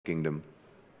Kingdom.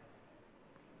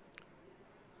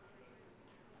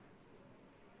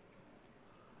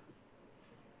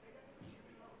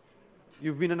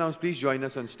 You've been announced. Please join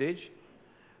us on stage.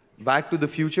 Back to the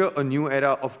future, a new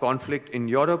era of conflict in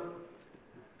Europe.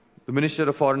 The Minister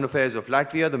of Foreign Affairs of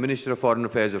Latvia, the Minister of Foreign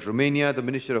Affairs of Romania, the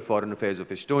Minister of Foreign Affairs of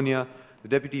Estonia, the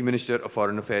Deputy Minister of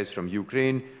Foreign Affairs from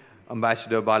Ukraine,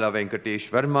 Ambassador Bala Venkatesh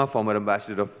Verma, former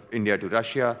Ambassador of India to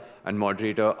Russia, and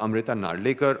moderator Amrita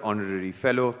Narlekar, Honorary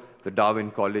Fellow, the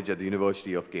Darwin College at the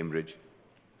University of Cambridge.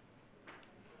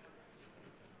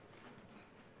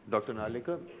 Dr.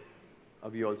 Narlekar, are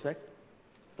we all set?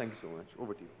 Thank you so much.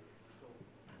 Over to you. So,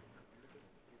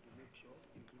 to make sure,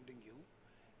 including you,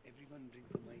 everyone brings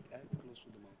the mic as close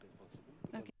to the mouth as possible.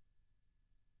 Okay.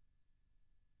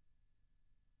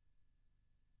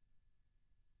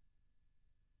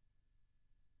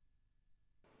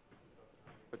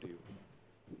 Over to you.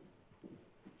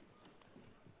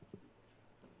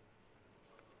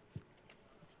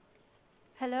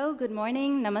 Hello, good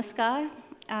morning, namaskar.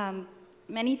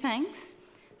 Many thanks,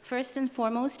 first and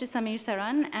foremost, to Samir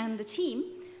Saran and the team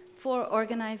for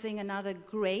organizing another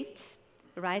great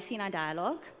Raisina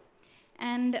Dialogue,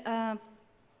 and a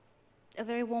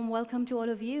very warm welcome to all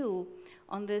of you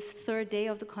on this third day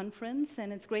of the conference,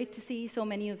 and it's great to see so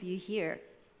many of you here.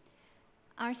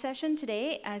 Our session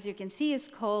today, as you can see, is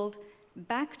called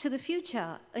Back to the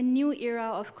Future, a New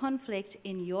Era of Conflict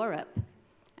in Europe.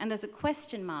 And there's a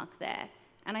question mark there,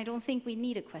 and I don't think we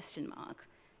need a question mark,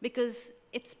 because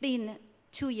it's been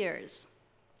 2 years,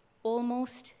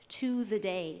 almost to the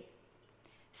day,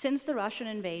 since the Russian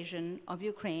invasion of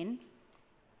Ukraine,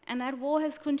 and that war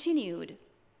has continued.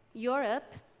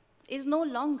 Europe is no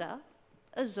longer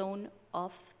a zone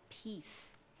of peace.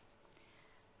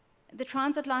 The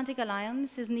transatlantic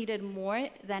alliance is needed more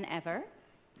than ever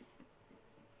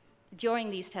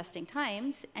during these testing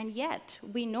times, and yet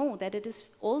we know that it is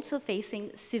also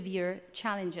facing severe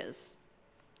challenges.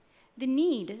 The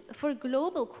need for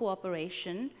global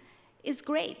cooperation is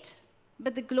great,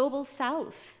 but the global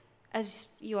south, as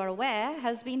you are aware,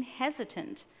 has been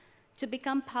hesitant to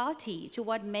become party to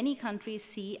what many countries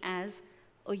see as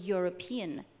a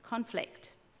European conflict.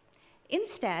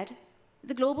 Instead,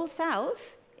 the global south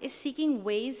is seeking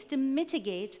ways to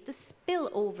mitigate the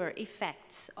spillover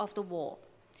effects of the war.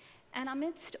 And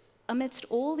amidst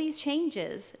all these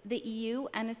changes, the EU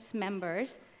and its members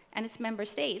and its member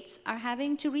states are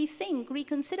having to rethink,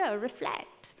 reconsider,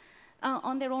 reflect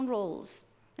on their own roles.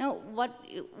 Now,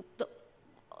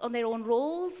 on their own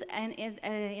roles, and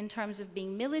in terms of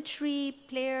being military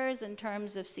players, in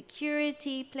terms of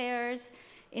security players,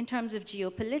 in terms of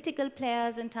geopolitical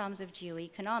players, in terms of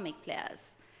geoeconomic players,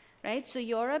 right? So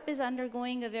Europe is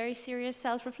undergoing a very serious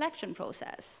self-reflection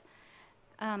process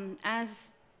as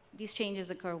these changes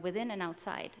occur within and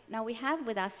outside. Now, we have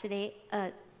with us today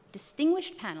a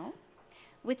distinguished panel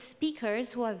with speakers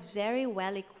who are very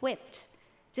well equipped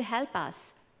to help us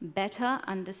better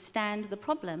understand the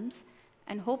problems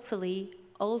and hopefully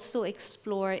also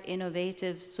explore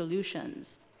innovative solutions,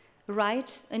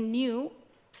 write a new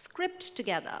script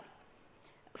together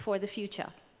for the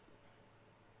future.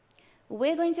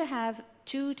 We're going to have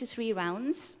 2 to 3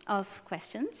 rounds of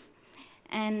questions,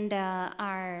 and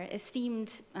our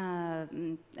esteemed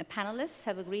panelists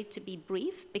have agreed to be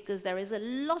brief because there is a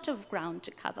lot of ground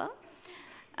to cover.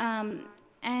 And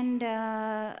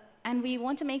we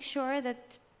want to make sure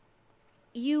that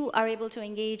you are able to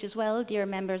engage as well, dear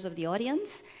members of the audience,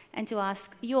 and to ask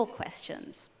your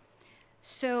questions.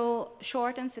 So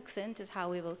short and succinct is how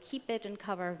we will keep it and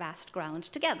cover vast ground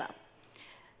together.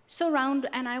 So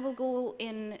and I will go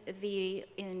in the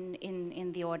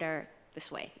order this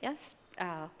way, yes?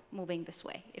 Moving this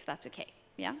way, if that's okay,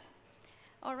 yeah?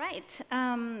 All right,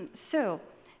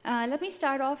 let me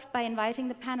start off by inviting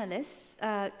the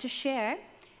panelists to share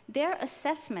their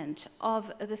assessment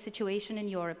of the situation in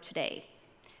Europe today,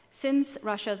 since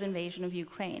Russia's invasion of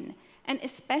Ukraine, and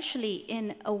especially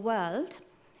in a world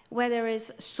where there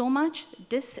is so much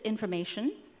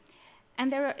disinformation,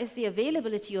 and there is the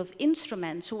availability of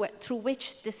instruments through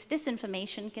which this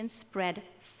disinformation can spread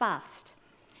fast.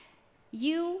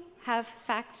 You have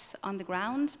facts on the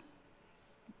ground.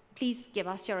 Please give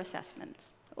us your assessment.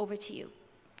 Over to you,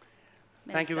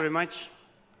 Minister. Thank you very much.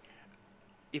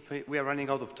 If we are running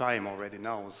out of time already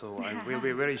now, so I will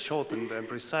be very short and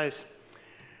precise.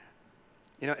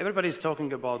 You know, everybody's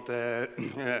talking about the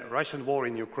Russian war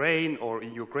in Ukraine or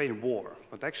Ukraine war,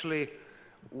 but actually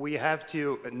we have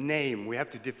to name, we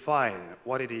have to define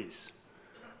what it is.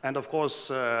 And of course,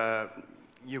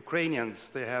 Ukrainians,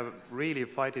 they have really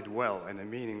fight it well, and the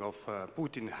meaning of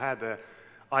Putin had an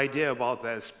idea about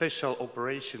the special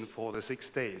operation for the 6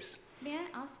 days. May I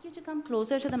ask you to come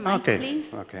closer to the mic, please?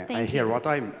 Okay. Thank I hear you. what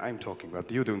I'm talking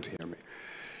about. You don't hear me.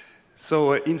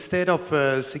 So instead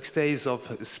of 6 days of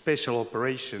special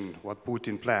operation, what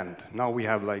Putin planned, now we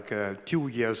have like 2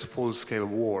 years full-scale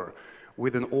war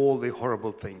with all the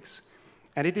horrible things.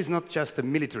 And it is not just a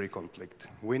military conflict.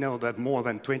 We know that more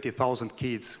than 20,000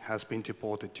 kids has been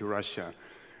deported to Russia,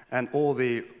 and all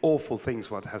the awful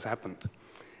things what has happened.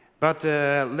 But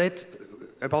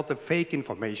about the fake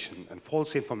information and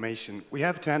false information, we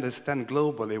have to understand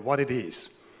globally what it is.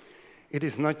 It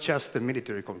is not just a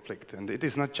military conflict, and it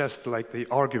is not just like the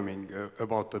arguing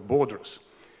about the borders,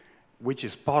 which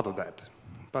is part of that.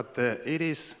 But it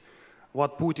is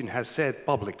what Putin has said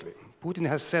publicly. Putin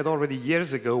has said already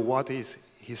years ago what is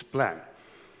his plan: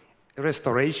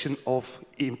 restoration of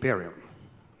imperium.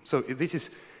 So this is,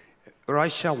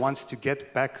 Russia wants to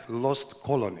get back lost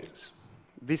colonies.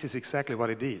 This is exactly what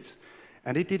it is.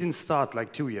 And it didn't start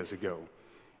like 2 years ago.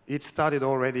 It started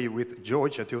already with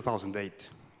Georgia 2008.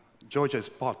 Georgia is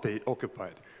partly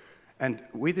occupied. And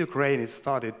with Ukraine, it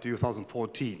started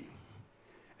 2014.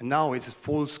 And now it's a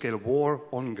full-scale war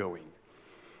ongoing.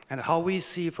 And how we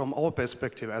see from our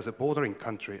perspective as a bordering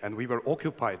country, and we were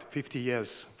occupied 50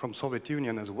 years from Soviet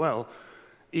Union as well,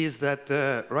 is that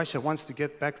Russia wants to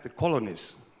get back the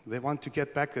colonies. They want to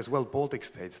get back as well Baltic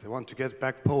states. They want to get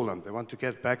back Poland. They want to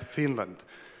get back Finland,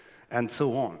 and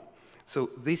so on.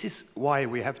 So this is why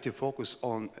we have to focus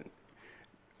on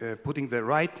putting the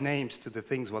right names to the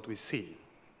things what we see.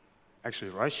 Actually,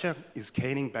 Russia is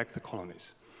gaining back the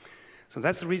colonies. So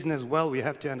that's the reason as well we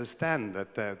have to understand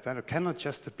that there cannot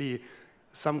just be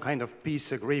some kind of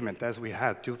peace agreement as we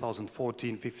had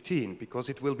 2014-15, because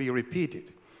it will be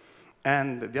repeated.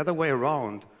 And the other way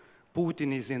around,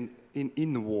 Putin is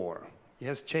in war. He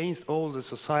has changed all the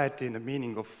society in the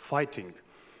meaning of fighting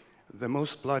the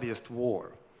most bloodiest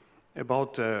war,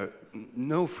 about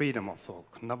no freedom of thought.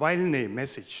 Navalny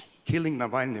message, killing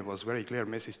Navalny was a very clear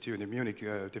message to you in the Munich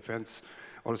Defense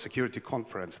or Security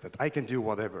Conference, that I can do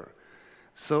whatever.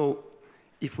 So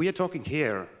if we are talking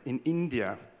here in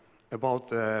India about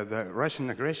the Russian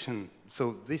aggression,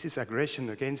 so this is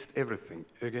aggression against everything,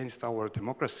 against our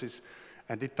democracies,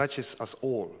 and it touches us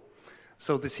all.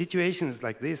 So the situation is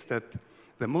like this, that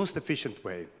the most efficient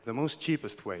way, the most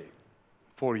cheapest way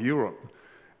for Europe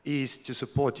is to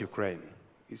support Ukraine,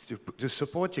 is to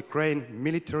support Ukraine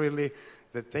militarily,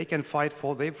 that they can fight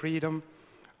for their freedom,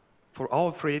 for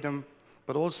our freedom,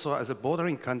 but also as a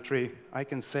bordering country, I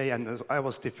can say, and as I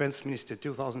was defense minister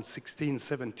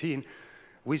 2016-17,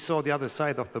 we saw the other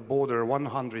side of the border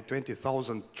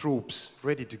 120,000 troops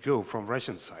ready to go from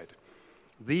Russian side.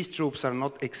 These troops are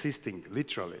not existing,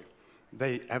 literally.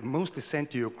 They have mostly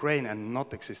sent to Ukraine and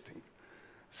not existing.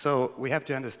 So we have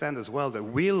to understand as well the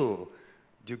will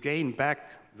to gain back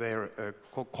their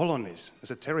colonies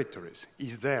as a territories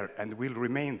is there and will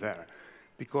remain there,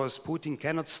 because Putin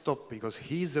cannot stop, because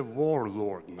he's a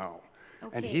warlord now.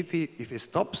 Okay. And if he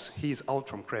stops, he's out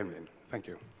from Kremlin. Thank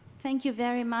you. Thank you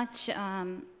very much,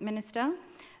 Minister.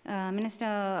 Minister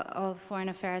of Foreign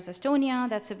Affairs, Estonia,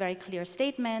 that's a very clear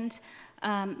statement.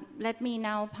 Let me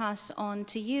now pass on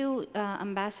to you,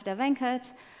 Ambassador Venkat.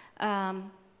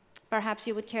 Perhaps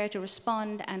you would care to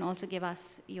respond and also give us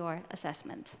your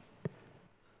assessment.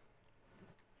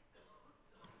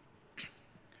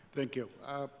 Thank you.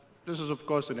 This is, of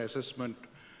course, an assessment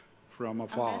from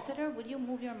afar. Ambassador, would you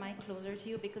move your mic closer to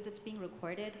you because it's being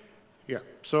recorded? Yeah.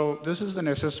 So this is an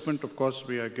assessment, of course,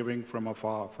 we are giving from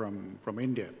afar, from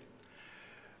India.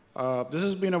 This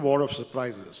has been a war of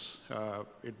surprises.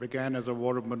 It began as a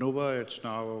war of maneuver. It's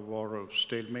now a war of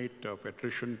stalemate, of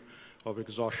attrition, of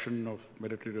exhaustion of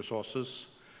military resources.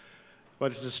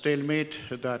 But it's a stalemate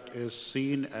that is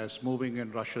seen as moving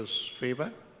in Russia's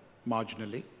favor,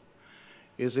 marginally.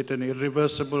 Is it an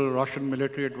irreversible Russian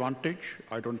military advantage?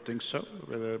 I don't think so.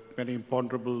 There are many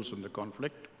imponderables in the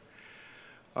conflict.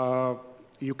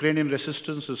 Ukrainian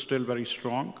resistance is still very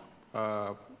strong.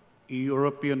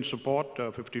 European support,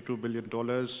 $52 billion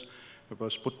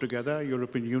was put together.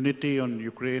 European unity on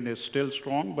Ukraine is still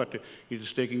strong, but it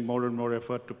is taking more and more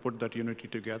effort to put that unity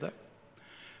together.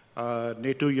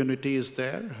 NATO unity is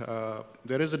there.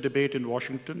 There is a debate in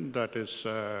Washington that is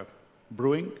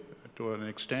brewing to an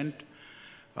extent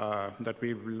that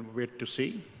we will wait to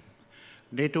see.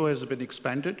 NATO has been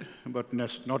expanded, but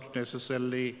not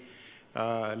necessarily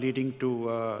leading to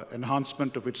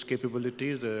enhancement of its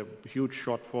capabilities. There are huge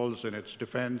shortfalls in its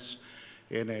defense,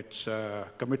 in its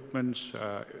commitments.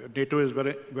 NATO is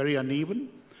very, very uneven.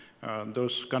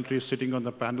 Those countries sitting on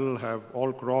the panel have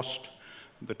all crossed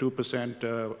the 2%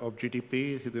 of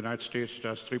GDP. The United States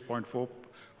does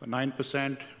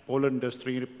 3.49%. Poland does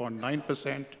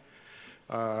 3.9%.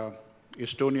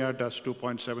 Estonia does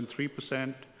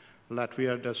 2.73%,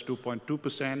 Latvia does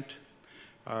 2.2%,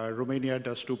 Romania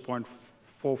does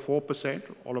 2.44%,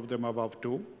 all of them above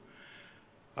 2.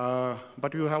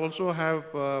 But you also have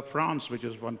France, which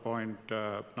is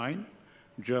 1.9,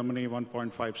 Germany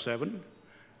 1.57,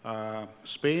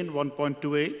 Spain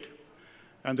 1.28,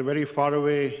 and the very far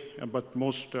away but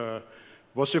most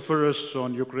vociferous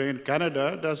on Ukraine,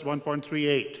 Canada does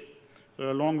 1.38. So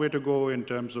a long way to go in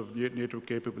terms of NATO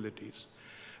capabilities.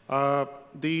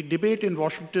 The debate in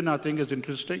Washington, I think, is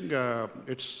interesting.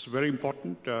 It's very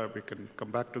important. We can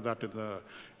come back to that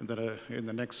in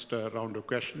the next round of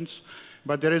questions.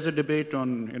 But there is a debate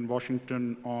in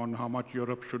Washington on how much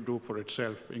Europe should do for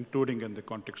itself, including in the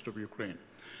context of Ukraine.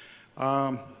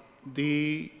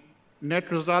 The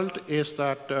net result is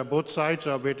that both sides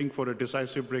are waiting for a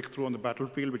decisive breakthrough on the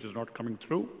battlefield, which is not coming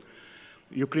through.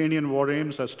 Ukrainian war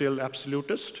aims are still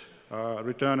absolutist,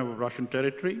 return of Russian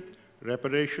territory,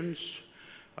 reparations,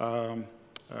 the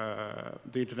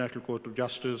International Court of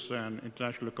Justice, and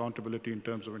international accountability in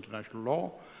terms of international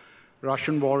law.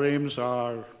 Russian war aims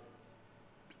are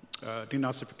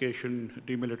denazification,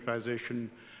 demilitarization,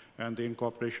 and the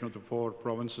incorporation of the 4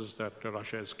 provinces that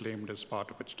Russia has claimed as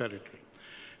part of its territory.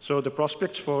 So the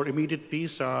prospects for immediate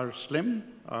peace are slim.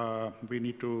 We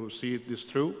need to see this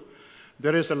through.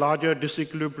 There is a larger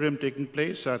disequilibrium taking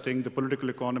place. I think the political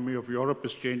economy of Europe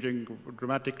is changing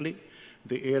dramatically.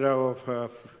 The era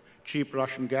of cheap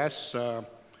Russian gas,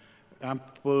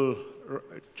 ample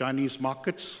Chinese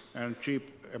markets, and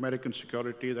cheap American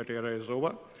security, that era is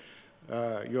over.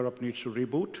 Europe needs to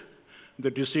reboot. The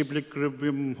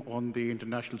disequilibrium on the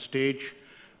international stage,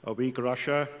 a weak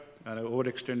Russia and an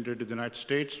overextended United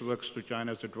States works to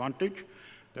China's advantage.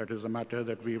 That is a matter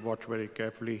that we watch very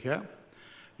carefully here.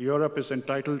 Europe is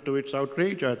entitled to its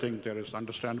outrage. I think there is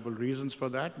understandable reasons for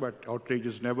that, but outrage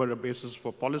is never a basis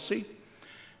for policy.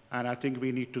 And I think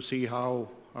we need to see how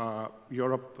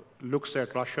Europe looks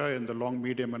at Russia in the long,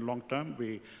 medium, and long term.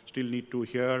 We still need to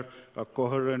hear a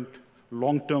coherent,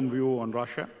 long-term view on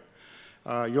Russia.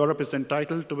 Europe is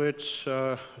entitled to its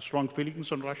strong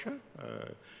feelings on Russia,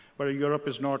 but Europe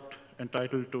is not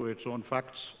entitled to its own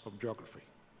facts of geography.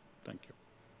 Thank you.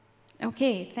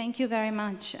 Okay, thank you very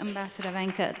much, Ambassador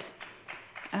Venkat.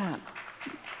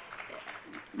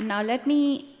 Now let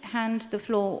me hand the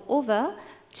floor over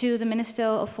to the Minister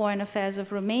of Foreign Affairs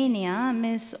of Romania,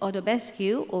 Ms.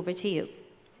 Odobescu. Over to you.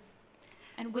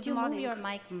 And would you move your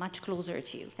mic much closer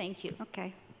to you? Thank you.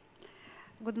 Okay.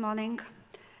 Good morning.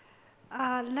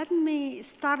 Let me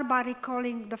start by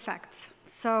recalling the facts.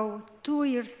 So 2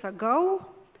 years ago,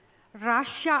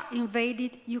 Russia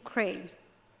invaded Ukraine.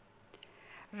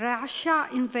 Russia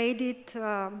invaded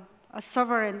a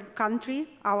sovereign country,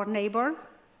 our neighbor.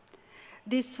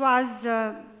 This was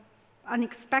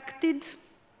unexpected,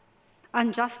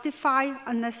 unjustified,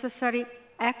 unnecessary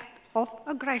act of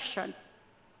aggression.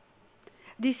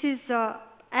 This is an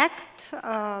act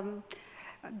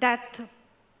that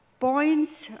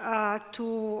points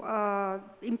to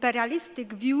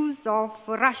imperialistic views of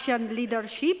Russian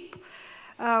leadership,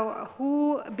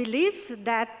 who believes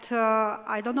that,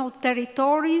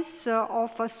 territories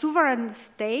of a sovereign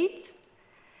state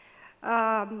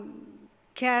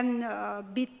can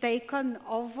be taken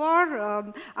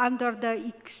over under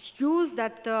the excuse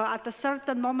that at a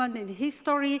certain moment in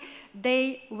history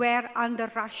they were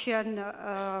under Russian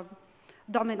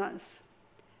dominance.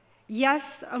 Yes,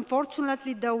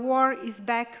 unfortunately, the war is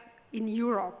back in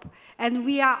Europe, and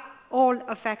we are all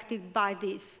affected by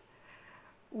this.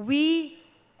 We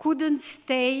couldn't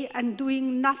stay and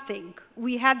doing nothing.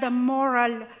 We had a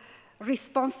moral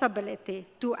responsibility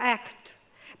to act,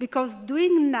 because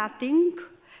doing nothing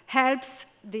helps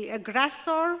the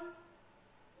aggressor,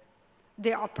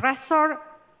 the oppressor,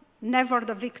 never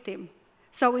the victim.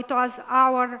 So it was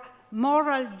our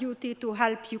moral duty to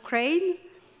help Ukraine,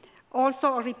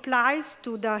 also replies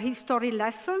to the history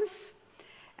lessons,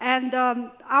 and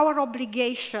our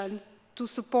obligation to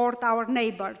support our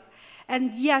neighbors.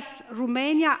 And yes,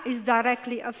 Romania is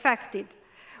directly affected.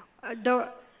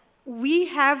 We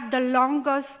have the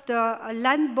longest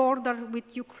land border with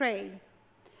Ukraine.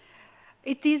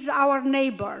 It is our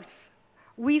neighbors.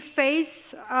 We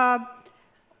face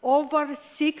over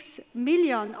 6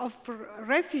 million of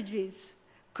refugees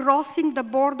crossing the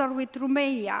border with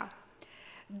Romania.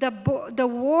 The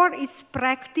war is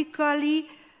practically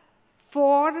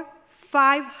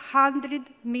 400-500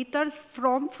 meters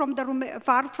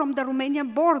far from the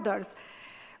Romanian borders.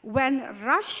 When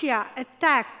Russia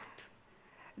attacked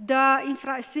the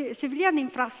civilian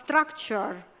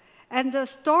infrastructure and the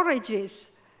storages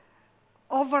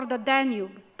over the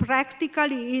Danube,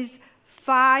 practically is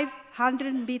 5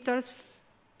 500 meters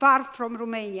far from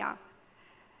Romania.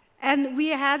 And we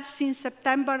had, since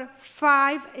September,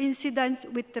 5 incidents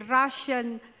with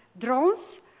Russian drones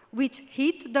which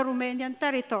hit the Romanian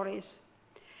territories.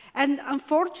 And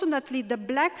unfortunately, the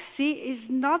Black Sea is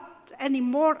not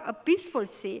anymore a peaceful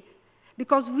sea,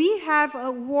 because we have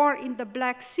a war in the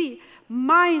Black Sea.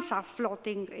 Mines are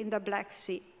floating in the Black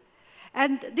Sea.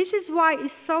 And this is why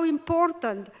it's so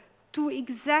important to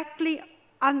exactly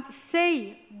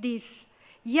say this.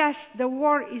 Yes, the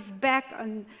war is back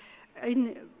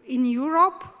in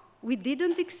Europe. We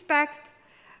didn't expect,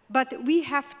 but we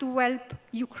have to help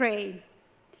Ukraine.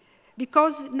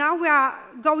 Because now we are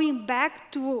going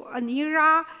back to an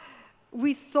era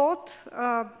we thought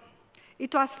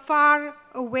it was far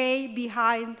away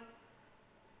behind.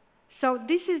 So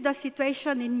this is the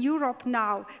situation in Europe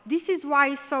now. This is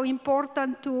why it's so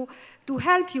important to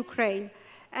help Ukraine.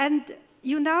 And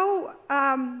you know,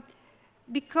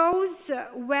 because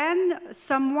when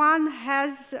someone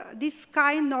has this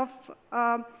kind of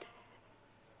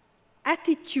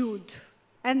attitude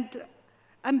and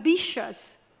ambitious,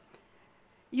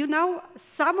 you know,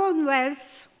 Commonwealth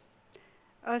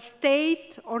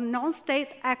state or non-state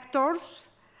actors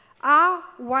are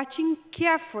watching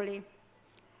carefully.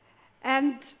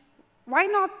 And why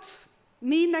not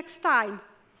me next time?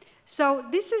 So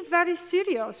this is very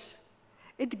serious.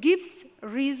 It gives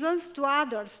reasons to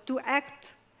others to act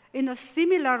in a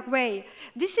similar way.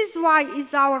 This is why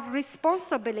it's our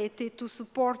responsibility to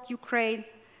support Ukraine.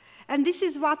 And this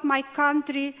is what my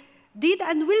country did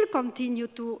and will continue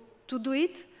to do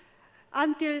it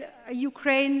until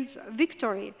Ukraine's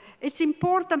victory. It's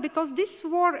important because this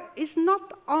war is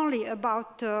not only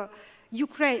about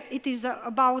Ukraine, it is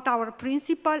about our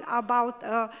principle, about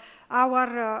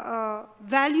our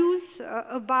values,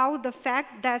 about the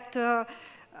fact that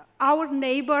our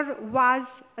neighbor was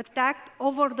attacked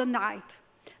over the night.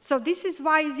 So this is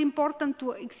why it's important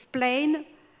to explain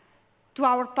to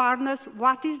our partners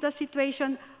what is the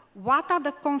situation, what are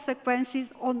the consequences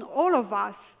on all of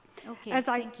us. Okay,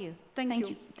 thank you. Thank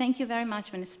you. Thank you very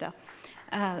much, Minister.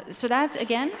 So that,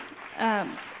 again,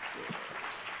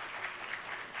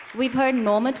 we've heard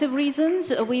normative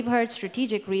reasons, we've heard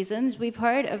strategic reasons, we've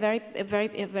heard a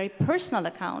very personal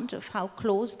account of how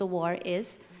close the war is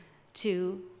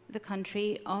to the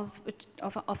country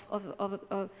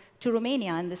to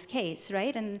Romania in this case,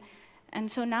 right? And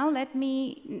so now I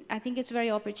think it's very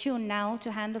opportune now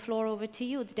to hand the floor over to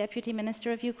you, the Deputy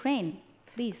Minister of Ukraine,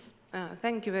 please.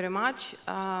 Thank you very much.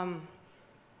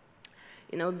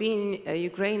 You know, being a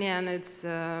Ukrainian, it's,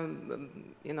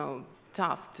 you know,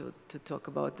 tough to talk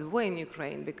about the war in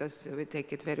Ukraine because we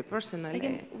take it very personally.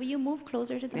 Again, will you move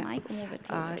closer to the mic? Move it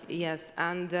closer. Yes,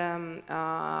 and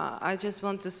I just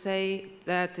want to say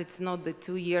that it's not the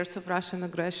 2 years of Russian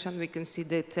aggression, we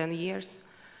consider 10 years.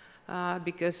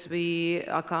 Because we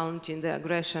are counting the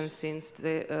aggression since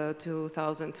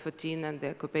 2014 and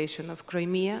the occupation of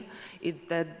Crimea. It's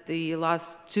that the last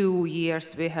 2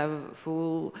 years we have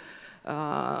full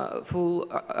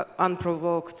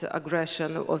unprovoked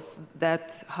aggression of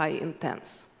that high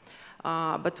intense.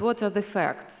 But what are the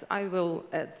facts? I will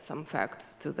add some facts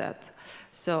to that.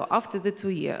 So after 2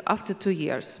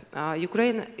 years,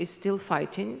 Ukraine is still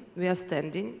fighting. We are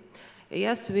standing.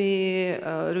 Yes, we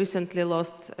recently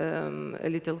lost a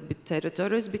little bit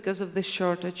territories because of the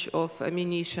shortage of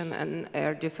ammunition and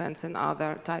air defense and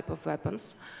other type of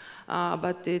weapons,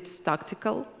 but it's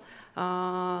tactical.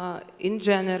 In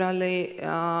generally,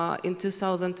 in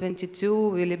 2022,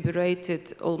 we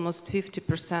liberated almost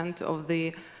 50% of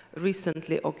the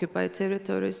recently occupied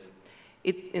territories.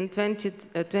 In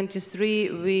 2023,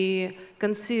 we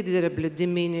considerably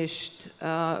diminished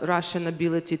Russian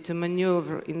ability to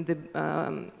maneuver in the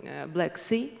Black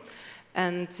Sea,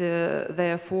 and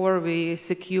therefore we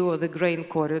secure the grain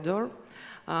corridor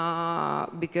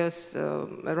because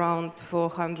around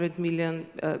 400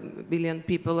 billion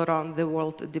people around the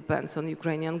world depends on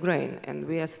Ukrainian grain, and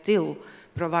we are still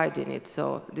providing it.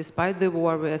 So despite the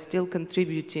war, we are still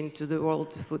contributing to the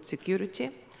world food security.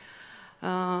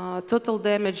 Total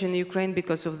damage in Ukraine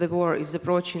because of the war is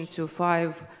approaching to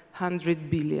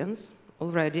 500 billion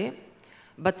already,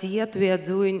 but yet we are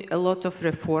doing a lot of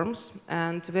reforms,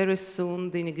 and very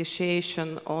soon the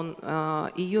negotiation on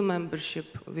EU membership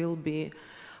will be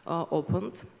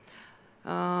opened.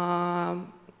 There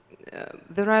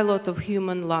are a lot of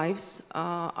human lives.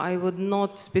 I would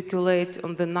not speculate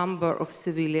on the number of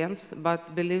civilians,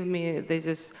 but believe me, this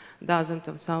is dozens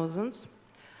of thousands.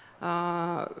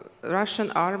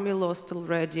 Russian army lost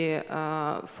already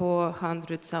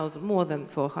 400,000, more than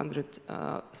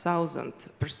 400,000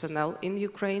 personnel in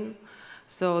Ukraine.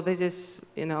 So this is,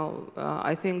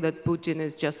 I think that Putin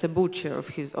is just a butcher of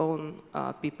his own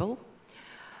people.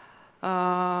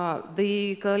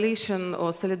 The coalition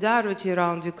or solidarity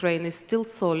around Ukraine is still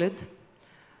solid.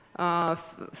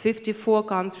 54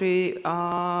 countries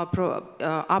are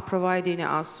providing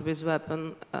us with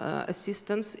weapon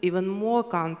assistance. Even more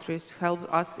countries help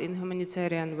us in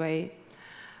humanitarian way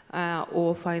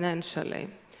or financially.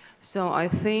 So I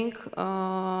think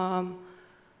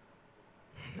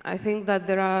that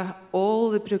there are all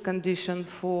the preconditions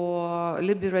for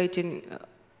liberating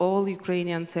all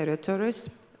Ukrainian territories.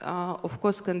 Of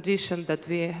course, condition that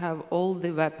we have all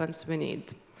the weapons we need.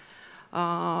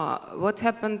 What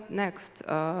happened next?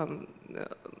 Some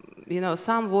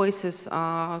voices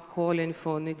are calling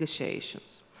for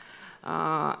negotiations.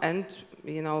 And,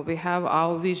 we have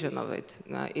our vision of it.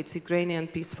 It's Ukrainian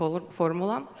peace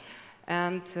formula.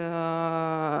 And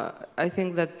I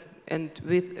think that, and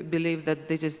we believe that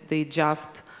this is the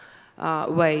just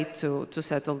way to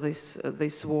settle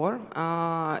this war.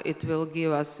 It will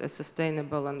give us a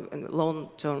sustainable and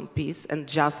long-term peace, and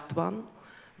just one.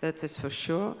 That is for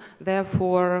sure.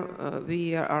 Therefore,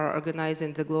 we are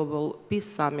organizing the Global Peace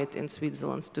Summit in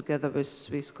Switzerland together with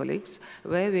Swiss colleagues,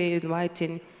 where we're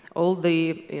inviting all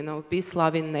the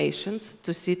peace-loving nations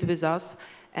to sit with us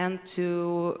and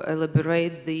to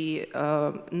elaborate the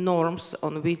norms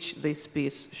on which this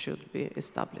peace should be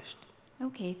established.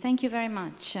 Okay, thank you very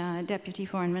much, Deputy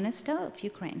Foreign Minister of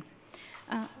Ukraine.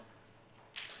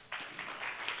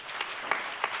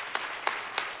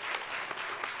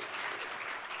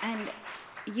 And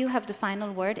you have the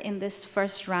final word in this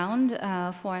first round,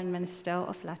 Foreign Minister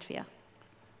of Latvia.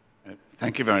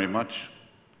 Thank you very much.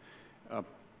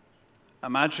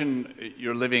 Imagine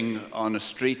you're living on a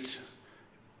street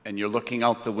and you're looking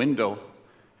out the window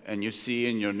and you see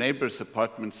in your neighbor's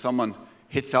apartment someone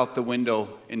hits out the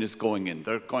window and is going in.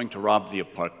 They're going to rob the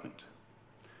apartment.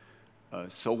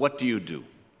 So what do you do?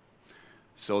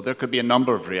 So there could be a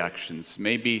number of reactions.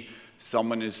 Maybe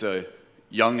someone is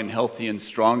young and healthy and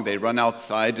strong. They run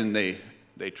outside and they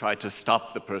try to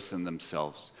stop the person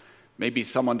themselves. Maybe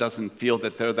someone doesn't feel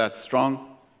that they're that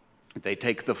strong. They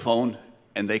take the phone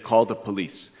and they call the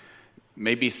police.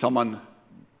 Maybe someone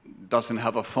doesn't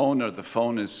have a phone, or the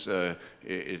phone is,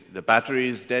 the battery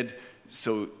is dead.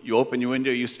 So you open your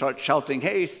window, you start shouting,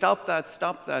 "Hey, stop that,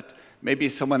 stop that." Maybe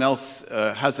someone else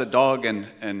has a dog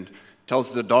and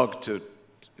tells the dog to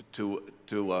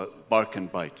bark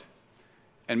and bite.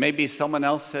 And maybe someone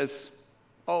else says,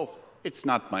 "Oh, it's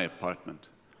not my apartment.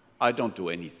 I don't do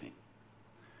anything."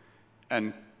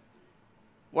 And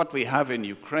what we have in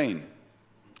Ukraine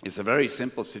is a very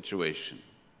simple situation.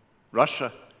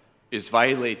 Russia is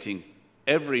violating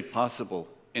every possible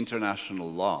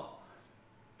international law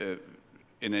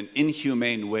in an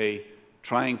inhumane way,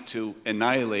 trying to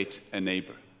annihilate a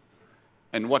neighbor.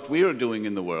 And what we are doing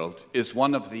in the world is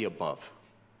one of the above.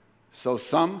 So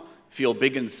some feel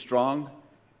big and strong,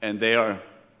 and they are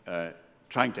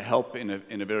trying to help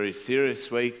in a very serious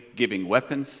way, giving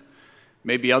weapons.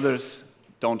 Maybe others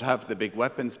don't have the big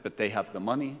weapons, but they have the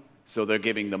money, so they're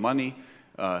giving the money.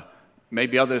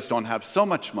 Maybe others don't have so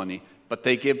much money, but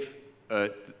they give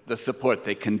the support.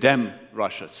 They condemn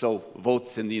Russia, so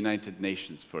votes in the United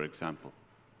Nations, for example.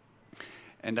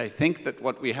 And I think that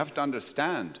what we have to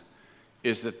understand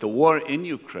is that the war in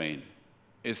Ukraine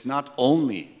is not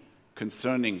only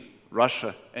concerning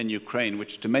Russia and Ukraine,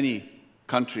 which to many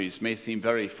countries may seem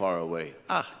very far away.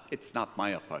 It's not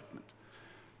my apartment.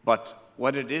 But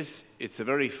what it is, it's a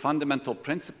very fundamental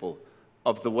principle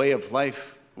of the way of life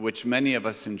which many of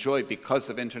us enjoy because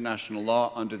of international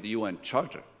law under the UN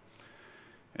Charter.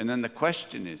 And then the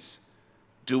question is,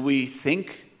 do we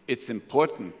think it's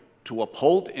important to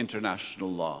uphold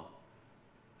international law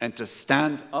and to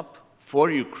stand up for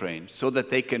Ukraine so that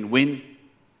they can win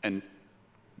and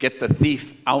get the thief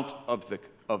out of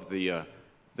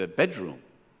the bedroom?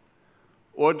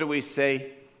 Or do we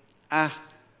say,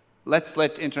 let's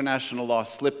let international law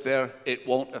slip there, it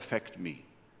won't affect me?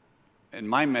 And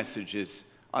my message is,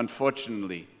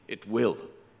 unfortunately, it will.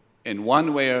 In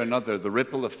one way or another, the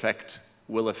ripple effect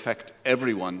will affect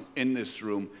everyone in this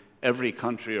room, every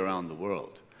country around the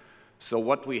world. So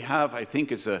what we have, I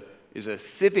think, is a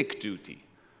civic duty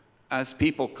as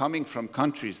people coming from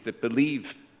countries that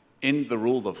believe in the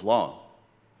rule of law,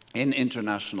 in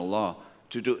international law,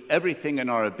 to do everything in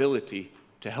our ability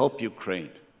to help Ukraine.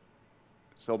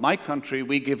 So my country,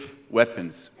 we give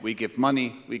weapons, we give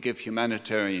money, we give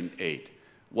humanitarian aid,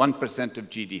 1% of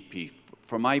GDP.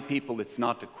 For my people, it's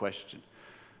not a question.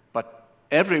 But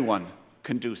everyone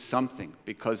can do something,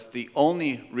 because the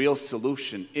only real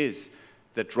solution is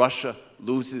that Russia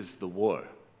loses the war.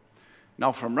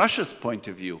 Now, from Russia's point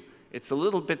of view, it's a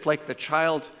little bit like the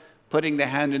child putting the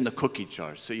hand in the cookie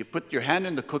jar. So you put your hand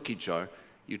in the cookie jar,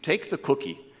 you take the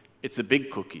cookie, it's a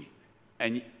big cookie,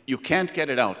 and you can't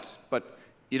get it out, but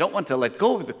you don't want to let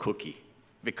go of the cookie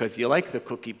because you like the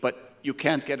cookie, but you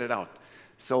can't get it out.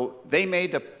 So they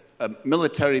made a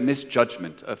military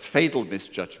misjudgment, a fatal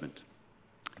misjudgment.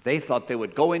 They thought they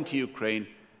would go into Ukraine.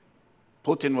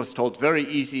 Putin was told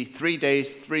very easy, 3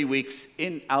 days, 3 weeks,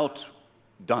 in, out,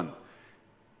 done.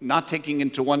 Not taking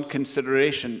into one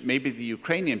consideration, maybe the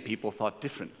Ukrainian people thought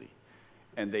differently,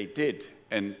 and they did.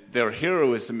 And their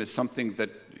heroism is something that,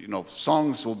 you know,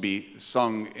 songs will be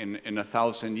sung in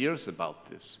 1,000 years about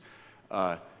this.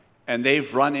 And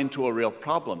they've run into a real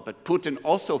problem. But Putin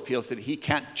also feels that he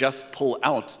can't just pull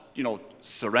out, you know,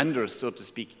 surrender, so to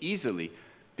speak, easily,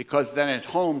 because then at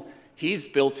home, he's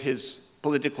built his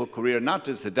political career not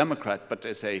as a Democrat, but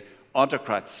as an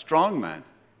autocrat strongman.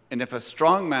 And if a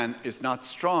strong man is not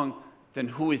strong, then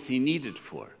who is he needed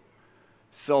for?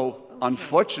 So,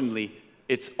 unfortunately,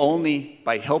 it's only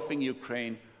by helping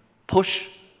Ukraine push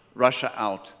Russia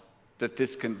out that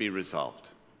this can be resolved.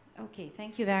 Okay,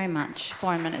 thank you very much,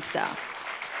 Foreign Minister.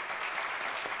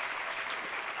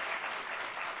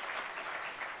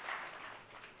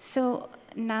 So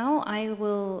now I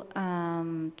will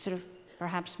sort of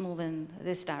perhaps move in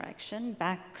this direction,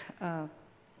 back,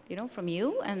 you know, from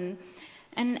you, and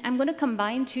I'm going to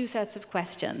combine two sets of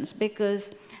questions because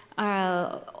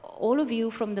all of you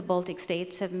from the Baltic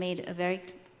states have made a very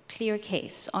clear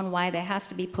case on why there has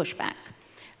to be pushback,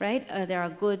 right? There are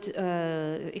good,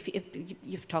 if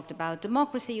you've talked about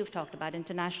democracy, you've talked about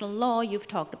international law, you've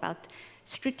talked about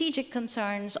strategic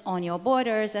concerns on your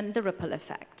borders and the ripple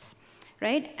effects,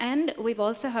 right? And we've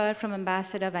also heard from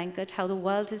Ambassador Venkat how the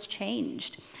world has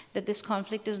changed, that this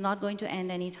conflict is not going to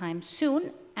end anytime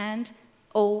soon, and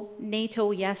oh,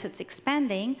 NATO, yes, it's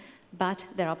expanding, but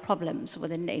there are problems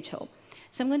within NATO.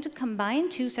 So I'm going to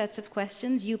combine two sets of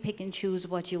questions. You pick and choose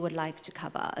what you would like to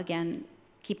cover. Again,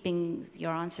 keeping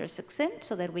your answers succinct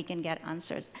so that we can get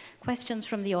questions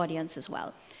from the audience as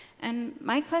well. And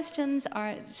my questions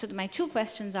are, so my two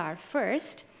questions are,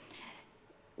 first,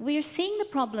 we're seeing the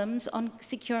problems on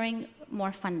securing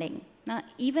more funding. Now,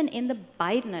 even in the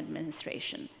Biden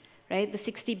administration, right, the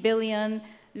 60 billion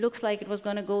looks like it was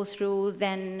going to go through,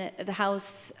 then the House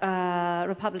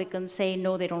Republicans say,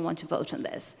 no, they don't want to vote on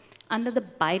this, under the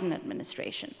Biden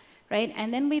administration, right?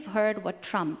 And then we've heard what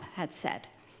Trump had said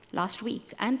last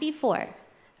week and before,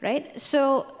 right?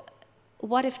 So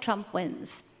what if Trump wins?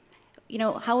 You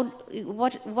know,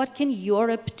 what can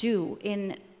Europe do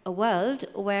in a world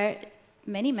where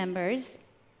many members,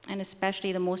 and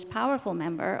especially the most powerful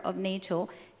member of NATO,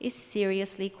 is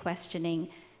seriously questioning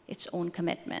its own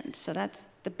commitment? So that's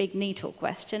the big NATO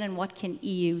question, and what can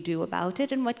EU do about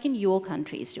it, and what can your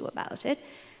countries do about it?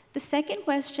 The second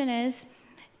question is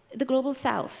the global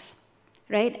south,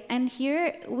 right? And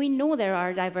here we know there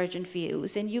are divergent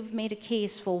views, and you've made a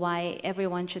case for why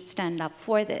everyone should stand up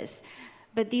for this.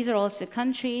 But these are also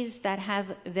countries that have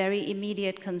very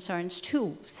immediate concerns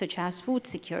too, such as food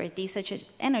security, such as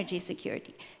energy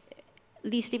security,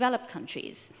 least developed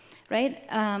countries, right?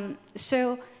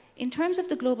 So in terms of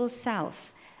the global south,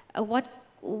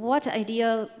 what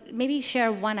idea, maybe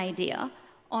share one idea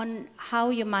on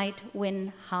how you might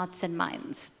win hearts and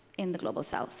minds in the global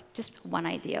south. Just one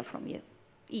idea from you,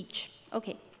 each.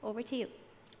 Okay, over to you.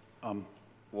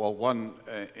 Well, one,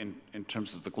 in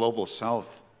terms of the global south,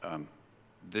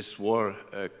 this war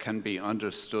can be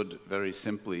understood very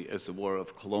simply as a war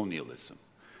of colonialism.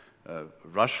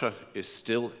 Russia is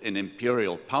still an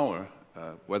imperial power,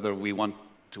 whether we want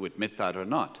to admit that or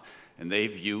not, and they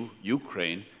view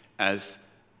Ukraine as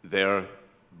their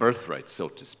birthright, so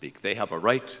to speak. They have a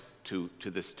right to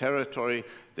this territory.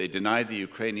 They deny the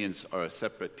Ukrainians are a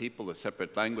separate people, a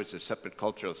separate language, a separate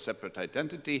culture, a separate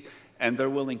identity, and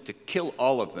they're willing to kill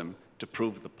all of them to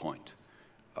prove the point.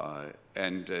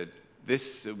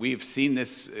 We've seen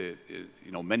this,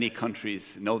 you know, many countries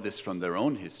know this from their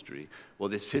own history. Well,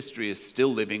 this history is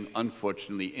still living,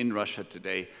 unfortunately, in Russia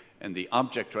today, and the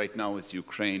object right now is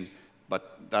Ukraine, but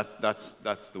that's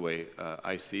the way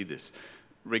I see this.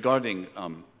 Regarding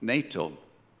NATO,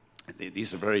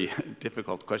 these are very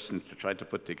difficult questions to try to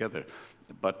put together,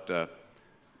 but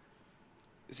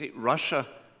see, Russia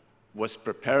was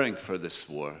preparing for this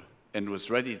war and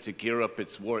was ready to gear up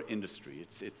its war industry,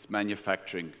 its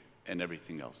manufacturing and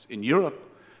everything else. In Europe,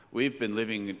 we've been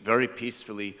living very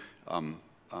peacefully, some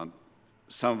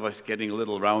of us getting a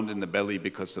little round in the belly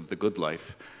because of the good life,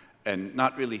 and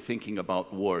not really thinking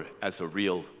about war as a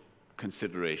real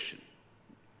consideration.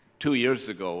 2 years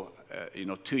ago,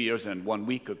 2 years and 1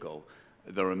 week ago,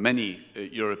 There are many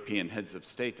European heads of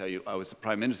state, I was a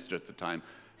prime minister at the time,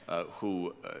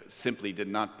 who simply did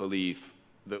not believe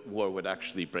that war would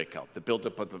actually break out. The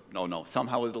buildup of the, no,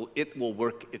 somehow it will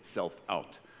work itself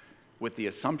out, with the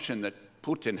assumption that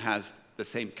Putin has the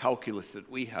same calculus that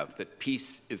we have, that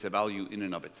peace is a value in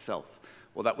and of itself.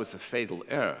 Well, that was a fatal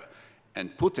error.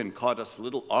 And Putin caught us a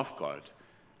little off guard,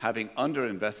 having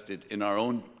underinvested in our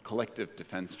own collective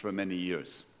defense for many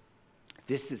years.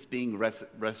 This is being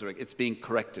resurrected, it's being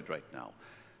corrected right now.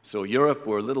 So Europe,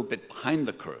 we're a little bit behind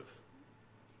the curve.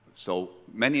 So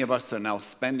many of us are now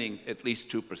spending at least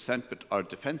 2%, but our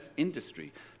defense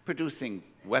industry, producing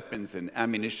weapons and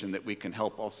ammunition that we can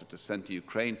help also to send to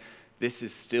Ukraine, this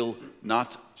is still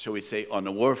not, shall we say, on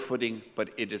a war footing, but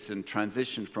it is in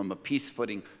transition from a peace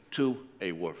footing to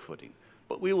a war footing.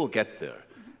 But we will get there.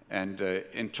 And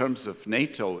in terms of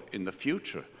NATO in the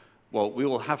future, well, we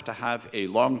will have to have a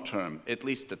long-term, at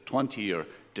least a 20-year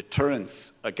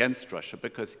deterrence against Russia,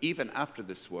 because even after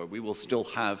this war, we will still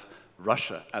have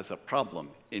Russia as a problem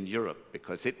in Europe,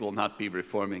 because it will not be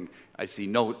reforming. I see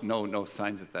no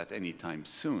signs of that anytime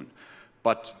soon.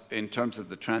 But in terms of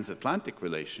the transatlantic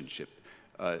relationship,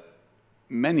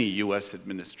 many US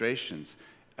administrations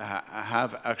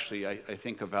have actually, I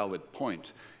think, a valid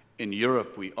point. In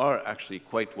Europe, we are actually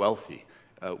quite wealthy.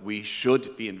 We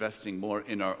should be investing more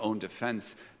in our own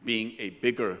defense, being a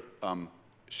bigger,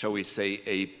 shall we say,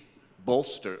 a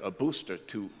booster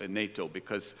to NATO,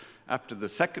 because after the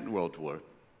Second World War,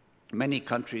 many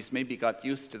countries maybe got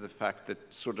used to the fact that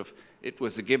sort of it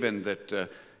was a given that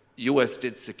US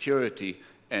did security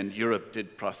and Europe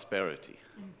did prosperity.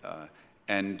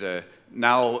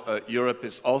 Now Europe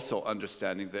is also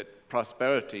understanding that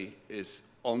prosperity is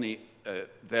only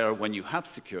there when you have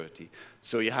security,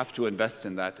 so you have to invest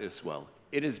in that as well.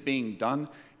 It is being done.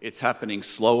 It's happening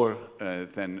slower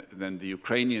than the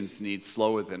Ukrainians need,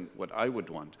 slower than what I would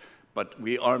want. But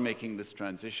we are making this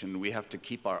transition. We have to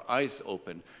keep our eyes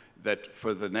open that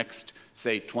for the next,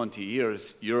 say, 20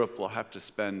 years, Europe will have to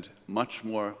spend much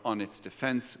more on its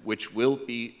defense, which will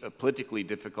be politically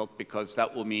difficult, because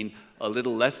that will mean a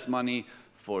little less money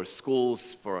for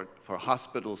schools, for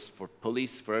hospitals, for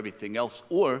police, for everything else,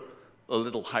 or a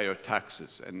little higher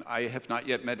taxes. And I have not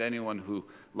yet met anyone who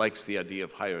likes the idea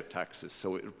of higher taxes,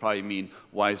 so it would probably mean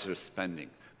wiser spending.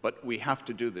 But we have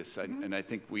to do this, and I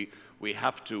think we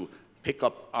have to pick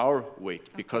up our weight,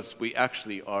 because we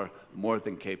actually are more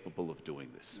than capable of doing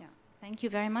this. Yeah. Thank you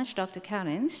very much, Dr.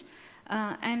 Kariņš.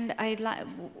 And I'd like,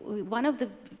 one of the,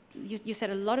 you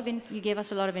said a lot of, you gave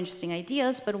us a lot of interesting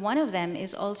ideas, but one of them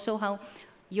is also how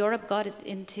Europe got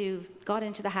into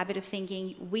the habit of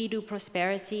thinking, we do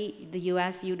prosperity, the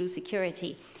US, you do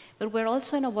security. But we're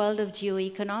also in a world of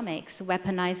geoeconomics,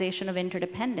 weaponization of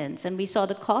interdependence, and we saw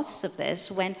the costs of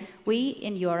this when we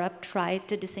in Europe tried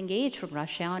to disengage from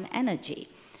Russia on energy,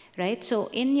 right? So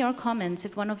in your comments,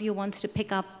 if one of you wants to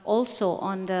pick up also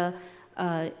on the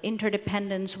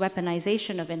interdependence,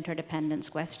 weaponization of interdependence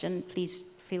question, please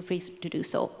feel free to do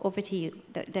so. Over to you,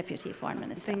 Deputy Foreign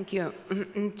Minister. Thank you.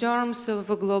 In terms of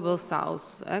the global south,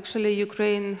 actually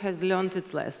Ukraine has learned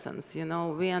its lessons. You know,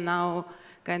 we are now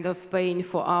kind of paying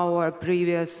for our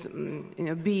previous,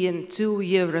 being too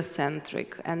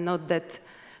Eurocentric and not that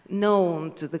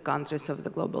known to the countries of the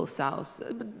global south,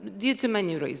 due to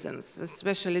many reasons,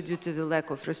 especially due to the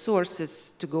lack of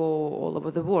resources to go all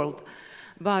over the world.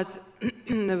 But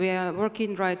we are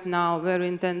working right now very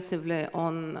intensively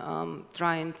on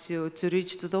trying to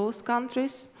reach to those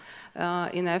countries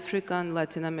in Africa and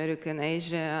Latin America and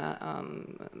Asia,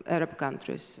 Arab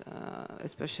countries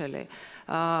especially.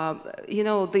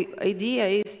 The idea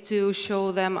is to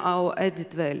show them our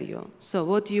added value. So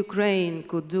what Ukraine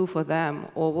could do for them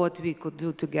or what we could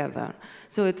do together.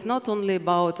 So it's not only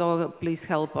about, oh, please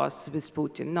help us with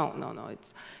Putin. No,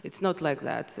 it's not like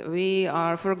that. We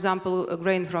are, for example, a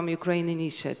Grain from Ukraine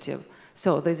initiative.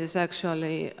 So this is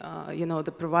actually,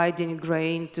 the providing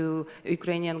grain to,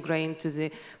 Ukrainian grain to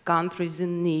the countries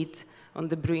in need on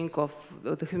the brink of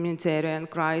the humanitarian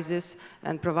crisis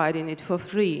and providing it for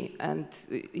free. And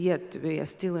yet we are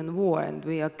still in war and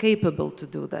we are capable to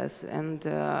do this. And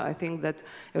I think that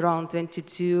around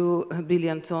 22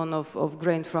 billion ton of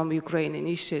grain from Ukraine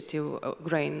initiative,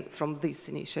 grain from this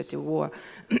initiative were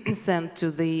sent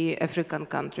to the African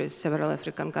countries, several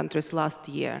African countries last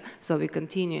year. So we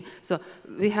continue. So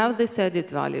we have this added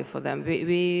value for them.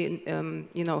 We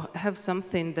have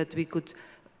something that we could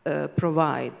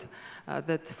provide.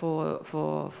 That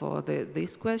for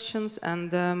these questions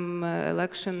and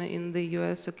election in the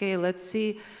US. Okay, let's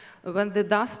see when the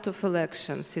dust of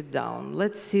elections sit down,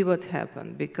 let's see what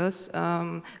happened, because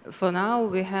for now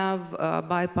we have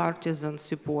bipartisan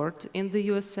support in the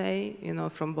USA, you know,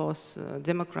 from both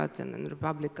Democrats and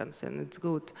Republicans, and it's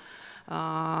good.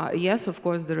 Yes, of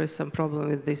course, there is some problem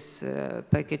with this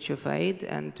package of aid,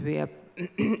 and we are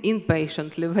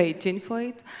impatiently waiting for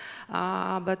it.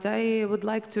 But I would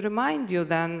like to remind you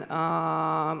then,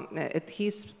 at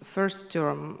his first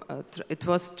term, it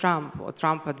was Trump or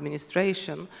Trump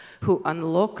administration who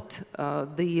unlocked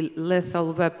the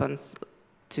lethal weapons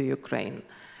to Ukraine,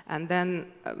 and then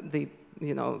the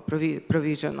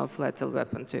provision of lethal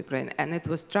weapons to Ukraine, and it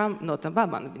was Trump, not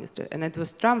Obama administration, and it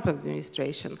was Trump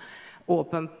administration,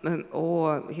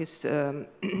 or his.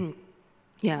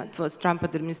 Yeah, it was Trump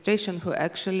administration who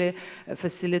actually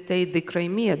facilitated the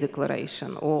Crimea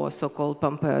Declaration, or so-called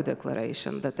Pompeo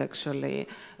Declaration, that actually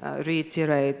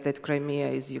reiterate that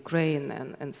Crimea is Ukraine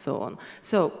and so on.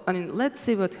 So, I mean, let's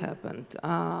see what happened.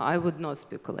 I would not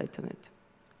speculate on it.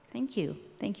 Thank you.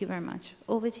 Thank you very much.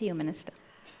 Over to you, Minister.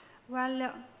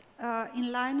 Well,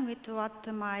 in line with what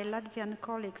my Latvian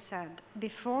colleague said,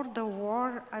 before the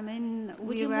war, I mean,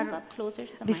 Would you move up closer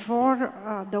to the mic, before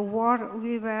the war,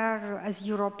 we were, as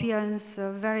Europeans,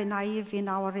 very naive in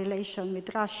our relation with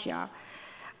Russia.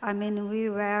 I mean, we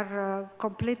were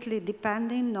completely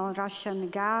dependent on Russian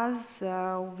gas.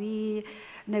 We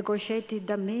negotiated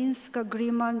the Minsk